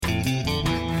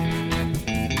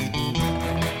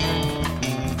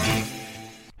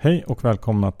Hej och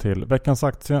välkomna till veckans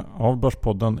aktie av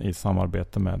Börspodden i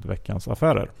samarbete med Veckans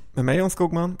Affärer. Med mig Jan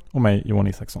Skogman. Och mig Johan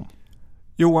Isaksson.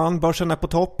 Johan, börsen är på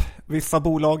topp. Vissa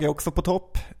bolag är också på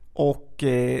topp. Och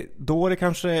då är det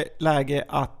kanske läge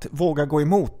att våga gå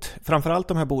emot. Framförallt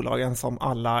de här bolagen som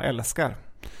alla älskar.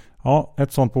 Ja,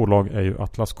 ett sådant bolag är ju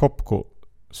Atlas Copco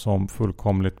som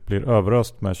fullkomligt blir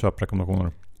överöst med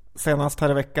köprekommendationer. Senast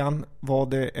här i veckan var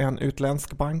det en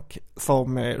utländsk bank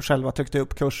som själva tryckte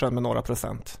upp kursen med några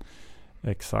procent.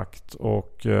 Exakt,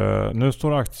 och nu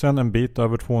står aktien en bit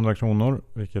över 200 kronor,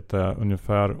 vilket är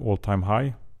ungefär all time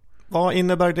high. Vad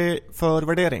innebär det för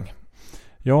värdering?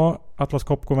 Ja, Atlas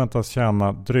Copco väntas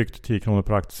tjäna drygt 10 kronor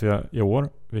per aktie i år,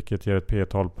 vilket ger ett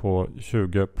P-tal på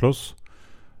 20 plus.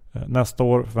 Nästa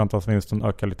år förväntas vinsten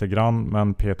öka lite grann,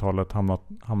 men P-talet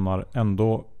hamnar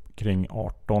ändå kring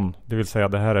 18. Det vill säga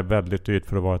det här är väldigt dyrt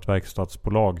för att vara ett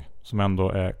verkstadsbolag som ändå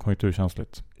är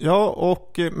konjunkturkänsligt. Ja,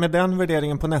 och med den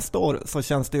värderingen på nästa år så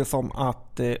känns det ju som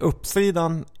att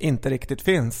uppsidan inte riktigt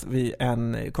finns vid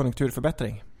en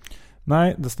konjunkturförbättring.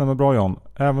 Nej, det stämmer bra Jan.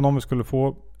 Även om vi skulle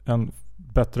få en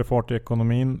bättre fart i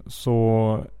ekonomin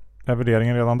så är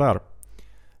värderingen redan där.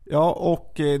 Ja,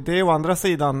 och det å andra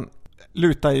sidan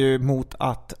lutar ju mot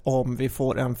att om vi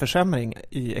får en försämring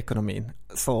i ekonomin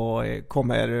så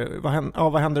kommer...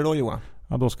 Vad händer då, Johan?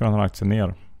 Ja, då ska den här aktien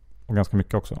ner. Och ganska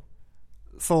mycket också.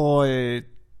 Så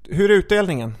hur är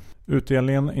utdelningen?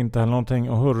 Utdelningen är inte heller någonting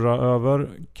att hurra över.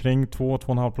 Kring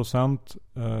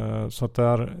 2-2,5%. Så att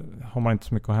där har man inte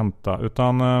så mycket att hämta.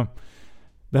 Utan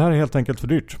det här är helt enkelt för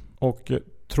dyrt. Och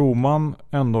tror man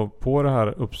ändå på det här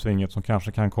uppsvinget som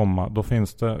kanske kan komma, då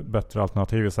finns det bättre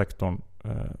alternativ i sektorn.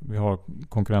 Vi har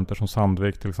konkurrenter som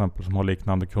Sandvik till exempel som har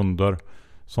liknande kunder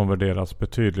som värderas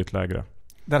betydligt lägre.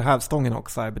 Där hävstången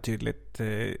också är betydligt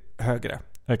högre.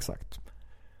 Exakt.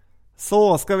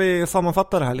 Så ska vi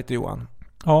sammanfatta det här lite, Johan?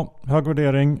 Ja, hög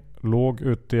värdering, låg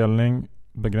utdelning,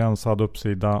 begränsad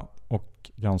uppsida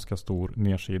och ganska stor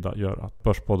nedsida gör att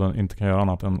Börspodden inte kan göra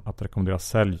annat än att rekommendera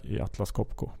sälj i Atlas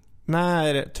Copco.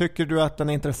 När tycker du att den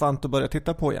är intressant att börja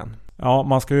titta på igen? Ja,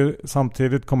 man ska ju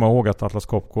samtidigt komma ihåg att Atlas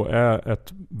Copco är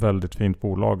ett väldigt fint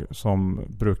bolag som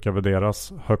brukar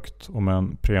värderas högt och med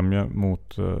en premie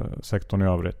mot sektorn i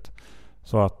övrigt.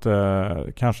 Så att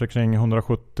kanske kring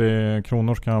 170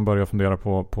 kronor ska man börja fundera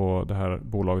på det här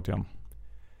bolaget igen.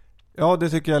 Ja, det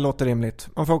tycker jag låter rimligt.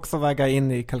 Man får också väga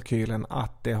in i kalkylen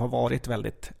att det har varit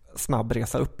väldigt snabb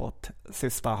resa uppåt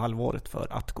sista halvåret för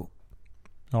Atco.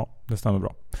 Ja, det stämmer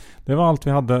bra. Det var allt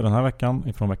vi hade den här veckan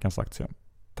ifrån veckans aktie.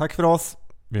 Tack för oss.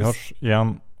 Vi hörs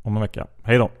igen om en vecka.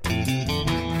 Hej då!